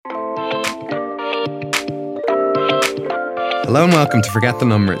Hello and welcome to Forget the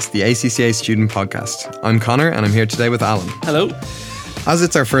Numbers, the ACCA student podcast. I'm Connor and I'm here today with Alan. Hello. As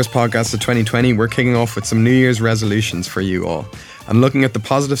it's our first podcast of 2020, we're kicking off with some New Year's resolutions for you all and looking at the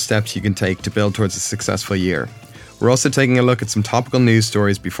positive steps you can take to build towards a successful year. We're also taking a look at some topical news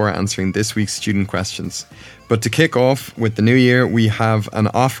stories before answering this week's student questions. But to kick off with the new year, we have an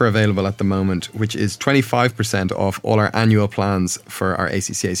offer available at the moment, which is 25% off all our annual plans for our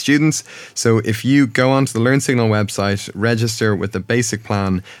ACCA students. So if you go onto the LearnSignal website, register with the basic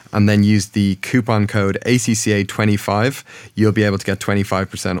plan, and then use the coupon code ACCA25, you'll be able to get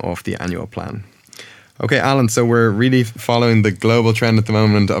 25% off the annual plan. Okay, Alan, so we're really following the global trend at the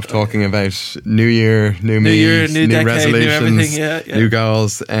moment of talking about New Year, new decade, resolutions, new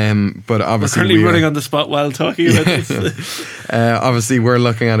goals. But obviously, we're currently running on the spot while talking about this. Obviously, we're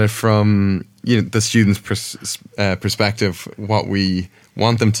looking at it from the student's perspective, what we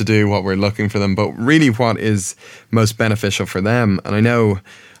want them to do, what we're looking for them, but really what is most beneficial for them. And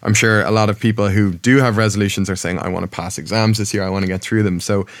I'm sure a lot of people who do have resolutions are saying, I want to pass exams this year, I want to get through them.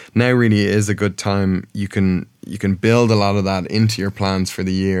 So now really is a good time. You can build a lot of that into your plans for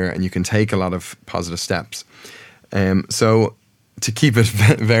the year and you can take a lot of positive steps. So to keep it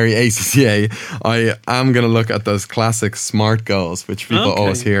very ACCA, I am going to look at those classic SMART goals, which people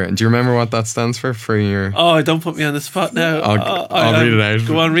always hear. And do you remember what that stands for your... Oh, don't put me on the spot now. I'll read it out.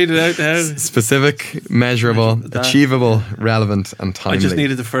 Go on, read it out now. Specific, measurable, achievable, relevant and timely. I just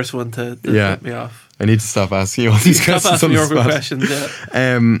needed the first one to put me off. I need to stop asking you all these questions. Stop asking me awkward questions,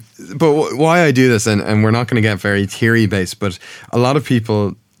 yeah. But why I do this, and we're not going to get very theory-based, but a lot of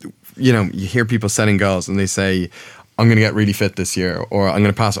people, you hear people setting goals and they say, I'm going to get really fit this year, or I'm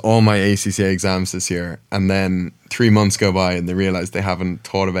going to pass all my ACCA exams this year. And then 3 months go by and they realize they haven't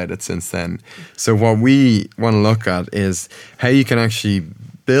thought about it since then. So what we want to look at is how you can actually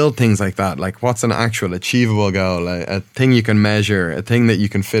build things like that. Like what's an actual achievable goal, a thing you can measure, a thing that you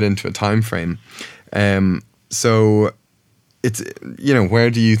can fit into a time frame. So it's, where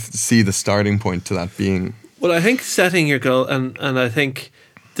do you see the starting point to that being? Well, I think setting your goal, and I think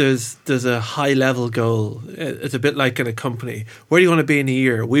there's a high level goal. It's a bit like in a company. Where do you want to be in a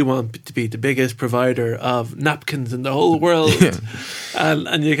year? We want to be the biggest provider of napkins in the whole world. Yeah.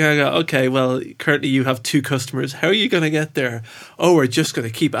 And you kind of go, okay, well, currently you have 2 customers. How are you going to get there? Oh, we're just going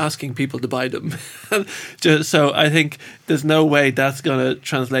to keep asking people to buy them. So I think there's no way that's going to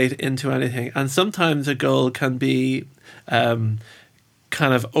translate into anything. And sometimes a goal can be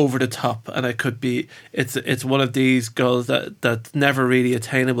kind of over the top, and it could be it's one of these goals that's never really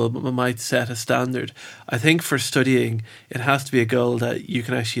attainable, but we might set a standard. I think for studying, it has to be a goal that you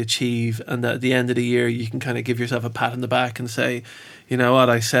can actually achieve, and that at the end of the year you can kind of give yourself a pat on the back and say, you know what,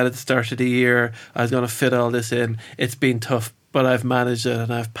 I said at the start of the year I was going to fit all this in. It's been tough, but I've managed it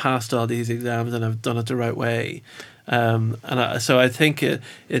and I've passed all these exams and I've done it the right way. So I think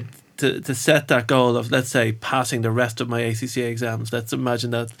to set that goal of, let's say, passing the rest of my ACCA exams. Let's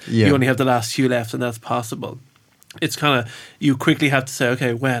imagine that you only have the last few left and that's possible. It's kind of, you quickly have to say,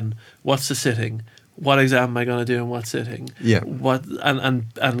 okay, what's the sitting? What exam am I going to do in what sitting? Yeah. What and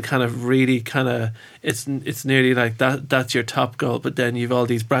kind of really kind of, it's nearly like that's your top goal, but then you've all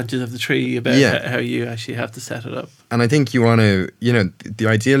these branches of the tree about how you actually have to set it up. And I think you want to, the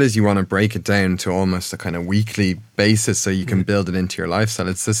ideal is you want to break it down to almost a kind of weekly basis so you can build it into your lifestyle.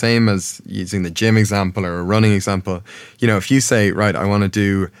 It's the same as using the gym example or a running example. If you say, right, I want to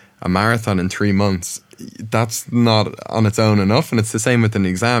do a marathon in 3 months, that's not on its own enough. And it's the same with an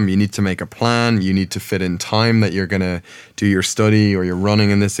exam. You need to make a plan. You need to fit in time that you're going to do your study or your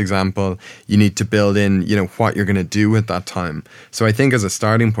running in this example. You need to build in, what you're going to do with that time. So I think as a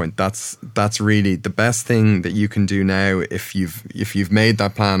starting point, that's really the best thing that you can do now if you've made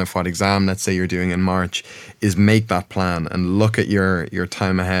that plan of what exam, let's say you're doing in March, is make that plan and look at your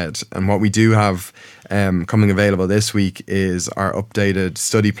time ahead. And what we do have coming available this week is our updated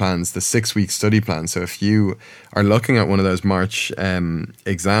study plans, the 6-week study plan. So if you are looking at one of those March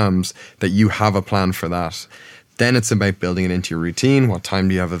exams, that you have a plan for that. Then it's about building it into your routine. What time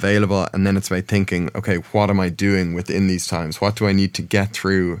do you have available? And then it's about thinking, okay, what am I doing within these times? What do I need to get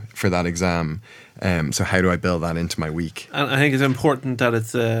through for that exam? So how do I build that into my week? And I think it's important that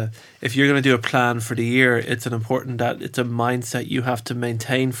it's if you're going to do a plan for the year, it's important that it's a mindset you have to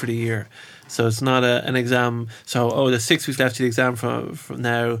maintain for the year. So it's not an exam. So, there's 6 weeks left to the exam from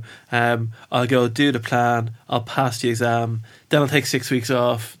now. I'll go do the plan. I'll pass the exam. Then I'll take 6 weeks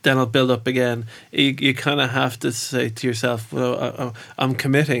off. Then I'll build up again. You kind of have to say to yourself, well, I'm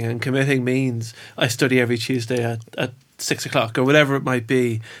committing. And committing means I study every Tuesday at 6 o'clock or whatever it might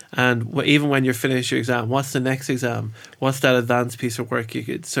be, and even when you're finished your exam, what's the next exam? What's that advanced piece of work you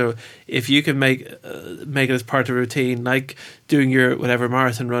could? So if you can make it as part of a routine, like doing your whatever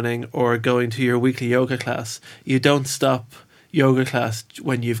marathon running or going to your weekly yoga class, you don't stop yoga class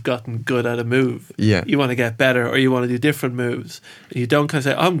when you've gotten good at a move. Yeah. You want to get better, or you want to do different moves. And you don't kind of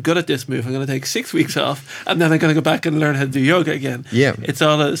say, I'm good at this move, I'm going to take 6 weeks off, and then I'm going to go back and learn how to do yoga again. Yeah. It's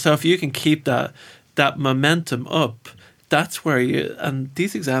all so if you can keep that momentum up, that's where and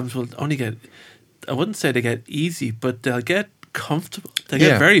these exams will only get, I wouldn't say they get easy, but they'll get comfortable. They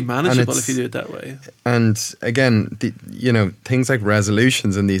get very manageable if you do it that way. And again, things like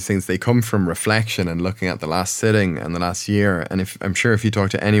resolutions and these things, they come from reflection and looking at the last sitting and the last year. And I'm sure if you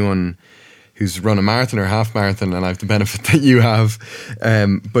talk to anyone who's run a marathon or half marathon, and I have the benefit that you have,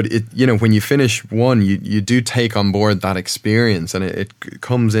 but when you finish one, you do take on board that experience, and it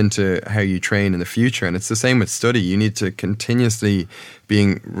comes into how you train in the future. And it's the same with study. You need to continuously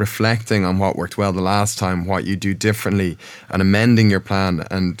being reflecting on what worked well the last time, what you do differently, and amending your plan.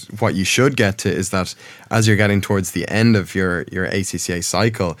 And what you should get to is that as you're getting towards the end of your ACCA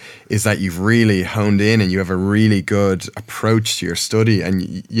cycle, is that you've really honed in and you have a really good approach to your study.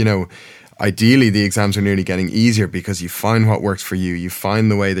 And ideally, the exams are nearly getting easier because you find what works for you. You find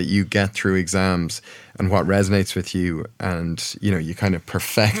the way that you get through exams and what resonates with you, and you kind of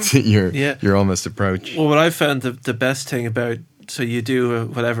perfect your almost approach. Well, what I found the best thing about, so you do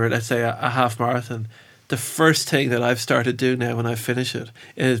whatever, let's say a half marathon, the first thing that I've started doing now when I finish it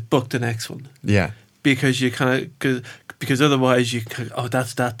is book the next one. Yeah. Because you because otherwise you can,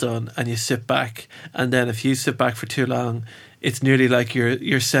 that's that done, and you sit back, and then if you sit back for too long, it's nearly like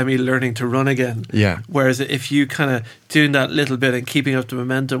you're semi-learning to run again. Yeah. Whereas if you kind of doing that little bit and keeping up the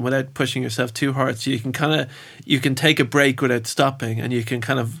momentum without pushing yourself too hard, so you can take a break without stopping, and you can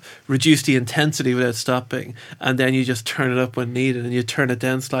kind of reduce the intensity without stopping, and then you just turn it up when needed, and you turn it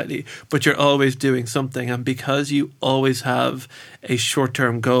down slightly, but you're always doing something. And because you always have a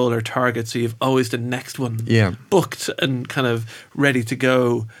short-term goal or target, so you've always the next one booked and kind of ready to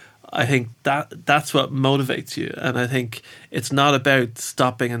go, I think that's what motivates you. And I think it's not about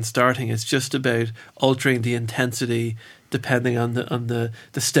stopping and starting. It's just about altering the intensity depending on the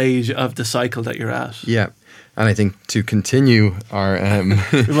stage of the cycle that you're at. Yeah. And I think to continue our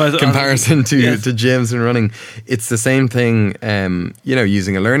comparison to gyms and running, it's the same thing,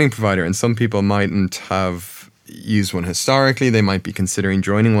 using a learning provider. And some people mightn't have used one historically. They might be considering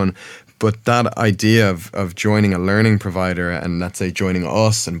joining one. But that idea of joining a learning provider and, let's say, joining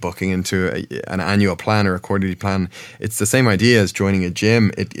us and booking into an annual plan or a quarterly plan, it's the same idea as joining a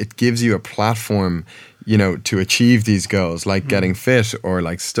gym. It gives you a platform, to achieve these goals, like getting fit or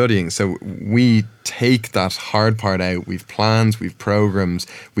like studying. So we take that hard part out. We've plans, we've programs,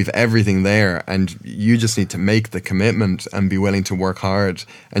 we've everything there. And you just need to make the commitment and be willing to work hard,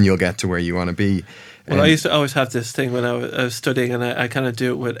 and you'll get to where you want to be. Well, I used to always have this thing when I was studying, and I kind of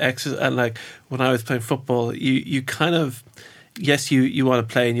do it with exercise. And like when I was playing football, you kind of, yes, you want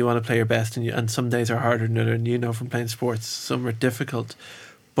to play and you want to play your best, and some days are harder than others. And from playing sports, some are difficult.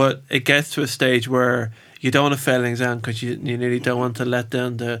 But it gets to a stage where you don't want to fail an exam because you nearly don't want to let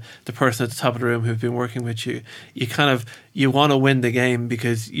down the person at the top of the room who've been working with you. You want to win the game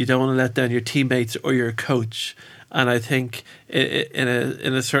because you don't want to let down your teammates or your coach. And I think in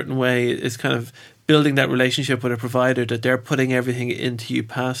a certain way, it's kind of building that relationship with a provider that they're putting everything into you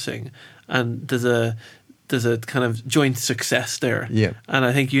passing, and there's a kind of joint success there. Yeah. And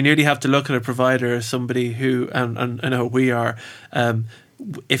I think you nearly have to look at a provider as somebody who, and I know we are,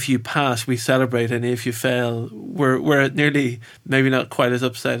 if you pass, we celebrate, and if you fail, we're nearly maybe not quite as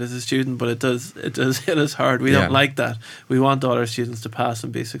upset as a student, but it does hit us hard. We don't like that. We want all our students to pass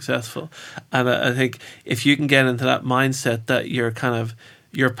and be successful. And I think if you can get into that mindset that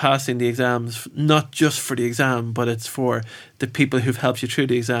you're passing the exams, not just for the exam, but it's for the people who've helped you through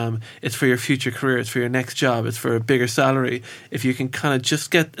the exam. It's for your future career. It's for your next job. It's for a bigger salary. If you can kind of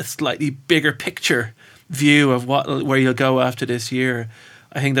just get a slightly bigger picture view of where you'll go after this year,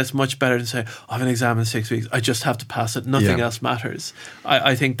 I think that's much better than say, I have an exam in 6 weeks, I just have to pass it, nothing else matters.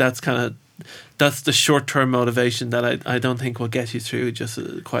 I think that's the short-term motivation that I don't think will get you through just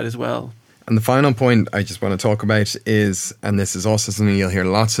quite as well. And the final point I just want to talk about is, and this is also something you'll hear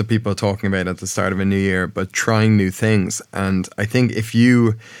lots of people talking about at the start of a new year, but trying new things. And I think if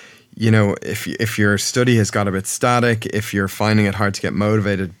your study has got a bit static, if you're finding it hard to get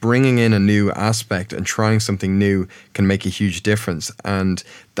motivated, bringing in a new aspect and trying something new can make a huge difference. And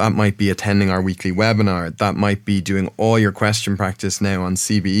That might be attending our weekly webinar. That might be doing all your question practice now on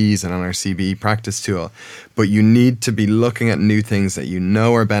CBEs and on our CBE practice tool. But you need to be looking at new things that you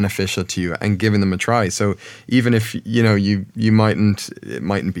know are beneficial to you and giving them a try. So even if you it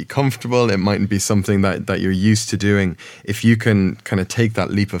mightn't be comfortable, it mightn't be something that you're used to doing, if you can kind of take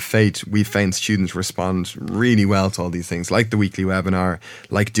that leap of faith, we've found students respond really well to all these things, like the weekly webinar,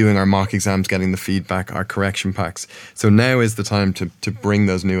 like doing our mock exams, getting the feedback, our correction packs. So now is the time to bring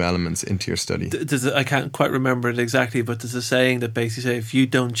those new elements into your study. I can't quite remember it exactly, but there's a saying that basically says if you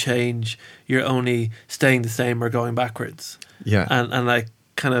don't change, you're only staying the same or going backwards. Yeah. And like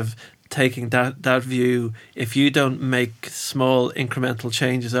kind of taking that view, if you don't make small incremental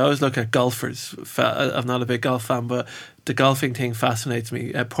changes, I always look at golfers. I'm not a big golf fan, but the golfing thing fascinates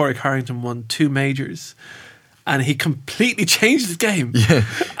me. Padraig Harrington won 2 majors and he completely changed his game. Yeah.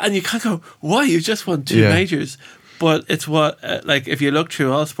 And you can't go, why? You just won 2 majors. But it's what, like, if you look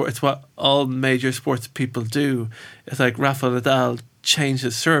through all sport, it's what all major sports people do. It's like Rafael Nadal changed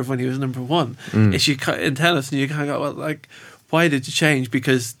his serve when he was number 1. It's in tennis, and you kind of go, well, like, why did you change?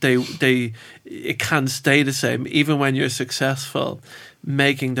 Because it can stay the same even when you're successful.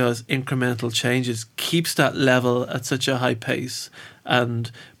 Making those incremental changes keeps that level at such a high pace,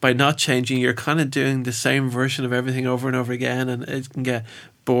 and by not changing, you're kind of doing the same version of everything over and over again, and it can get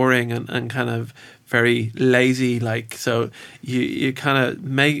boring and kind of very lazy. Like, so you kind of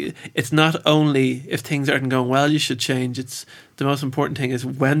make it's not only if things aren't going well you should change. It's the most important thing is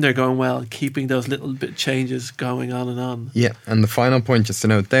when they're going well, keeping those little bit changes going on and on. Yeah, and the final point just to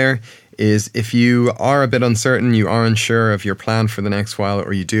note there is if you are a bit uncertain, you are unsure of your plan for the next while,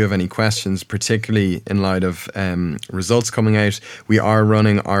 or you do have any questions, particularly in light of results coming out, we are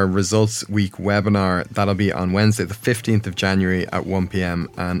running our Results Week webinar. That'll be on Wednesday, the 15th of January at 1 p.m.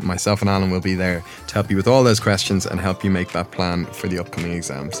 And myself and Alan will be there to help you with all those questions and help you make that plan for the upcoming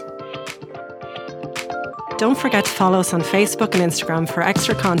exams. Don't forget to follow us on Facebook and Instagram for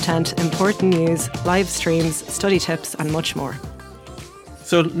extra content, important news, live streams, study tips and much more.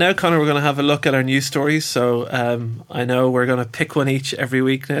 So now, Conor, we're going to have a look at our news stories. So I know we're going to pick one each every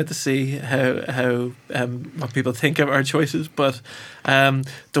week now to see how what people think of our choices. But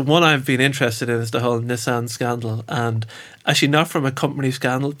the one I've been interested in is the whole Nissan scandal, and actually not from a company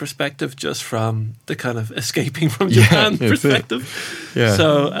scandal perspective, just from the kind of escaping from Japan perspective. Yeah.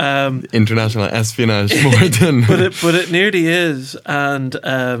 So international espionage more than, but it nearly is, and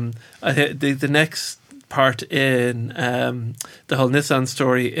I think the next part in the whole Nissan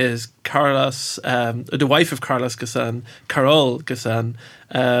story is Carlos, the wife of Carlos Ghosn, Carol Ghosn,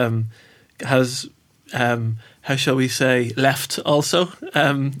 has how shall we say left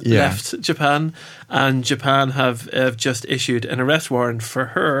Japan, and Japan have just issued an arrest warrant for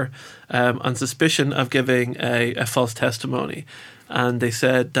her on suspicion of giving a false testimony. And they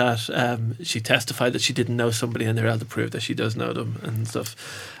said that she testified that she didn't know somebody, and they're able to prove that she does know them and stuff.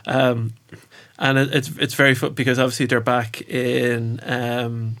 And it's very fun because obviously they're back in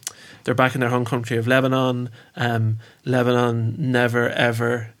their home country of Lebanon. Lebanon never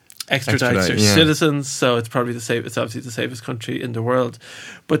ever extradites their citizens, so it's probably it's obviously the safest country in the world.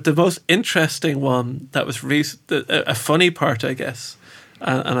 But the most interesting one that was a funny part, I guess.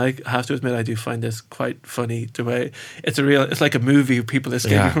 And I have to admit, I do find this quite funny. The way it's like a movie of people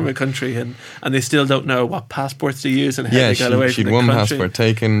escaping from a country, and they still don't know what passports to use and how they got away from the country. She'd one passport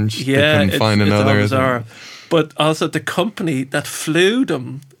taken. They couldn't find another. It's bizarre. But also the company that flew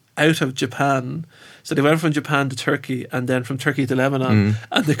them out of Japan. So they went from Japan to Turkey and then from Turkey to Lebanon.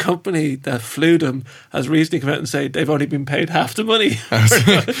 And the company that flew them has recently come out and said they've only been paid half the money. So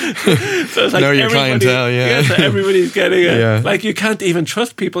it's like know your clientele, so everybody's getting it. Like, you can't even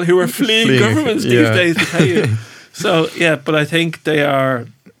trust people who are fleeing governments these days to pay you. So, but I think they are,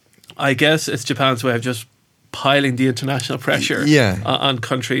 I guess it's Japan's way of just piling the international pressure on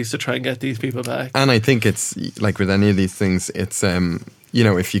countries to try and get these people back. And I think it's like with any of these things, it's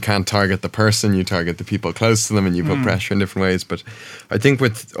if you can't target the person, you target the people close to them, and you put pressure in different ways. But I think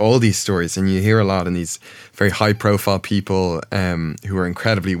with all these stories, and you hear a lot in these very high profile people who are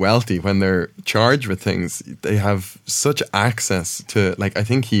incredibly wealthy, when they're charged with things, they have such access to, like, I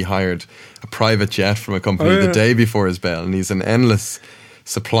think he hired a private jet from a company the day before his bail, and he's an endless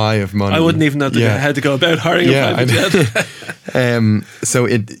supply of money. I wouldn't even know how to go about hiring a private jet. So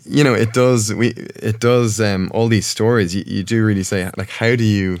it does all these stories. You do really say, like, how do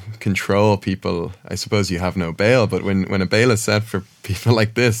you control people? I suppose you have no bail, but when a bail is set for people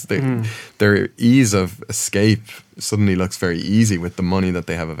like this. Their ease of escape suddenly looks very easy with the money that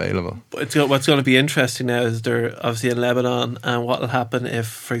they have available. What's going to be interesting now is they're obviously in Lebanon, and what will happen if,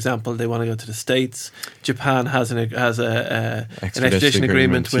 for example, they want to go to the States. Japan has an extradition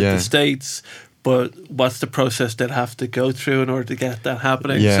agreement with the States, but what's the process they'll have to go through in order to get that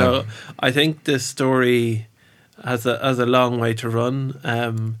happening? Yeah. So I think this story has a long way to run.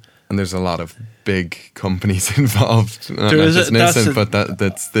 And there's a lot of big companies involved. Not There is just Nissan, but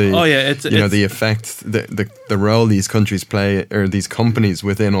that's the the effect, the role these countries play, or these companies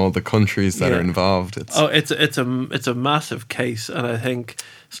within all the countries that are involved. It's a massive case, and I think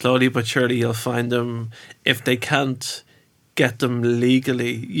slowly but surely you'll find them, if they can't get them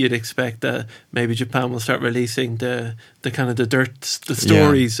legally, you'd expect that maybe Japan will start releasing the kind of the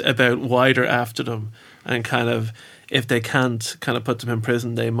stories about why they're after them, and kind of, if they can't kind of put them in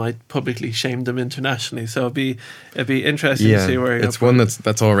prison, they might publicly shame them internationally. So it'd be interesting to see where it's one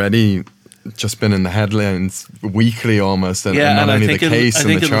that's already just been in the headlines weekly almost, and not only the case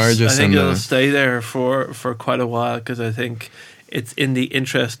and the charges. I think it'll stay there for quite a while, because I think it's in the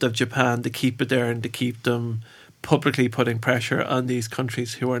interest of Japan to keep it there and to keep them publicly putting pressure on these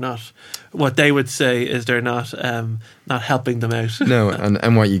countries who are not, what they would say is they're not helping them out. No,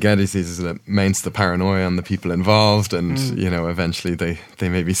 and what you get is it mounts the paranoia on the people involved, and eventually they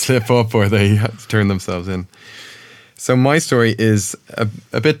maybe slip up or they turn themselves in. So my story is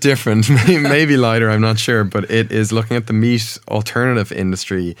a bit different, maybe lighter, I'm not sure, but it is looking at the meat alternative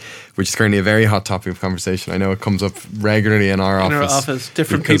industry, which is currently a very hot topic of conversation. I know it comes up regularly in our office.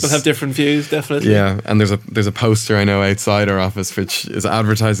 Different people have different views, definitely. Yeah, and there's a poster I know outside our office which is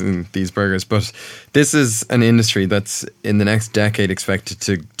advertising these burgers. But this is an industry that's in the next decade expected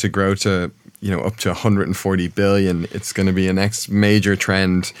to grow to up to 140 billion. It's going to be a next major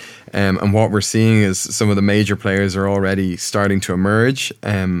trend. And what we're seeing is some of the major players are already starting to emerge.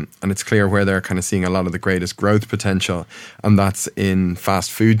 And it's clear where they're kind of seeing a lot of the greatest growth potential. And that's in fast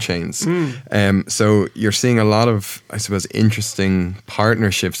food chains. So you're seeing a lot of, I suppose, interesting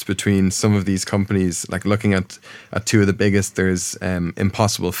partnerships between some of these companies. Like looking at two of the biggest, there's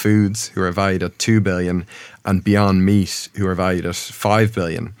Impossible Foods, who are valued at 2 billion, and Beyond Meat, who are valued at 5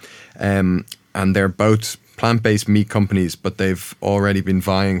 billion. And they're both plant-based meat companies, but they've already been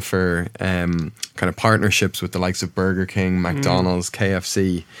vying for kind of partnerships with the likes of Burger King, McDonald's,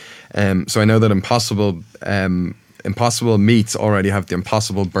 KFC. So I know that Impossible Meats already have the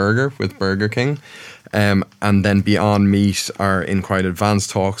Impossible Burger with Burger King. And then Beyond Meat are in quite advanced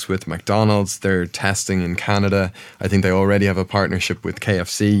talks with McDonald's. They're testing in Canada. I think they already have a partnership with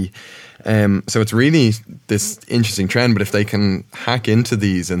KFC. So it's really this interesting trend, but if they can hack into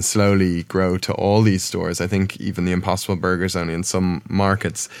these and slowly grow to all these stores, I think even the Impossible Burgers only in some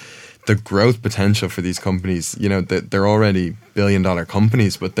markets, the growth potential for these companies, they're already billion-dollar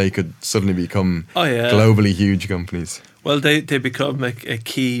companies, but they could suddenly become globally huge companies. Well, they become a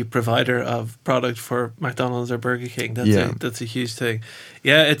key provider of product for McDonald's or Burger King. That's a huge thing.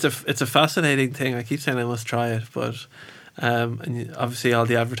 Yeah, it's a fascinating thing. I keep saying I must try it, but and obviously all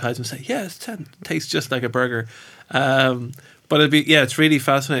the advertisements say, it tastes just like a burger. But it's really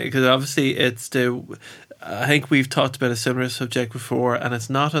fascinating, because obviously I think we've talked about a similar subject before, and it's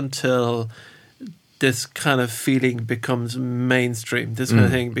not until this kind of feeling becomes mainstream, this kind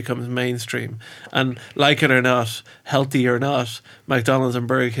of thing becomes mainstream, and like it or not, healthy or not, McDonald's and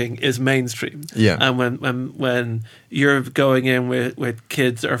Burger King is mainstream. Yeah. And when you're going in with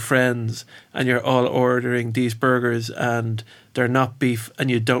kids or friends and you're all ordering these burgers and they're not beef and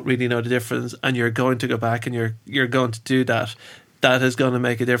you don't really know the difference, and you're going to go back and you're going to do that is going to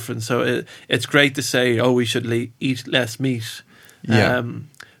make a difference. So it's great to say, we should eat less meat. Yeah.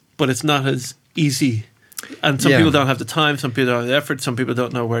 But it's not as easy, and some people don't have the time, some people don't have the effort, some people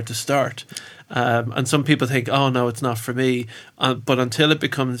don't know where to start, and some people think, no, it's not for me, but until it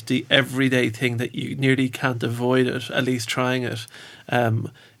becomes the everyday thing that you nearly can't avoid it, at least trying it,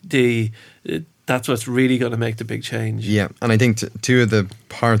 that's what's really going to make the big change. Yeah, and I think two of the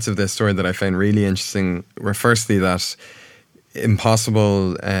parts of this story that I found really interesting were firstly that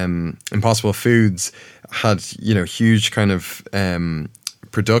Impossible Foods had huge kind of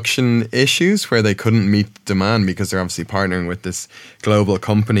production issues where they couldn't meet demand because they're obviously partnering with this global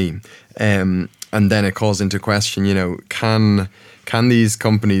company, and then it calls into question, can these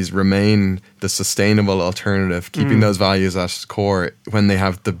companies remain the sustainable alternative, keeping those values at core, when they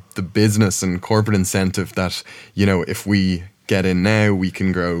have the business and corporate incentive that if we get in now, we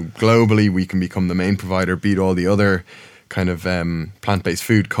can grow globally, we can become the main provider, beat all the other kind of plant-based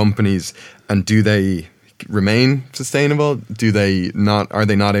food companies. And do they remain sustainable? Are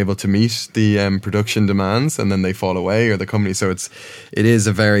they not able to meet the production demands, and then they fall away, or the company? So it is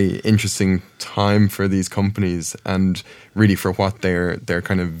a very interesting time for these companies, and really for what their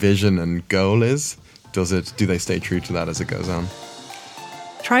kind of vision and goal is. Do they stay true to that as it goes on?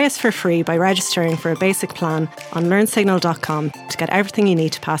 Try us for free by registering for a basic plan on learnsignal.com to get everything you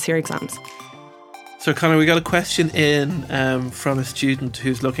need to pass your exams. So, Conor, we got a question in from a student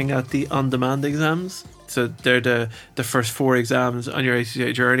who's looking at the on-demand exams. So they're the first 4 exams on your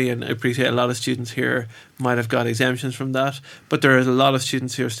ACCA journey, and I appreciate a lot of students here might have got exemptions from that, but there is a lot of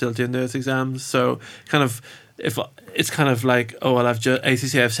students who are still doing those exams. So kind of, if it's kind of like, oh well,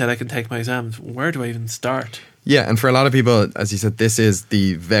 ACCA have said I can take my exams, where do I even start? Yeah, and for a lot of people, as you said, this is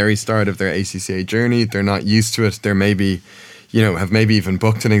the very start of their ACCA journey. They're not used to it. They're maybe, have maybe even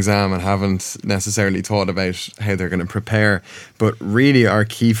booked an exam and haven't necessarily thought about how they're going to prepare. But really our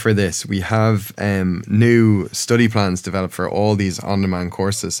key for this, we have new study plans developed for all these on-demand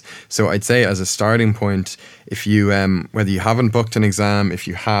courses. So I'd say as a starting point, if you, whether you haven't booked an exam, if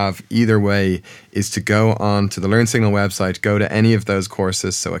you have, either way, is to go on to the LearnSignal website, go to any of those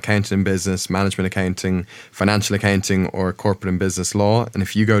courses, so accounting and business, management accounting, financial accounting, or corporate and business law. And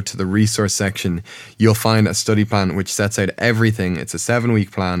if you go to the resource section, you'll find a study plan which sets out everything. It's a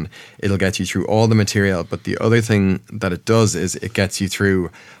 7-week plan. It'll get you through all the material. But the other thing that it does is it gets you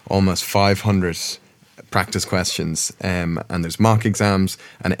through almost 500 practice questions, and there's mock exams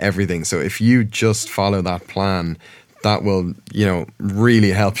and everything. So if you just follow that plan, that will,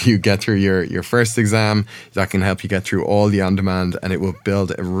 really help you get through your first exam. That can help you get through all the on-demand, and it will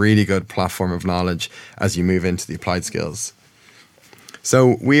build a really good platform of knowledge as you move into the applied skills.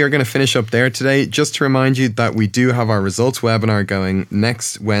 So we are going to finish up there today. Just to remind you that we do have our results webinar going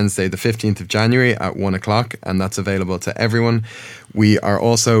next Wednesday, the 15th of January at 1 o'clock, and that's available to everyone. We are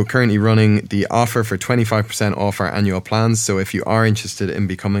also currently running the offer for 25% off our annual plans. So if you are interested in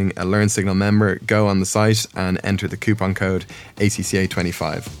becoming a LearnSignal member, go on the site and enter the coupon code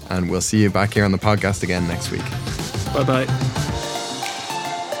ACCA25. And we'll see you back here on the podcast again next week. Bye-bye.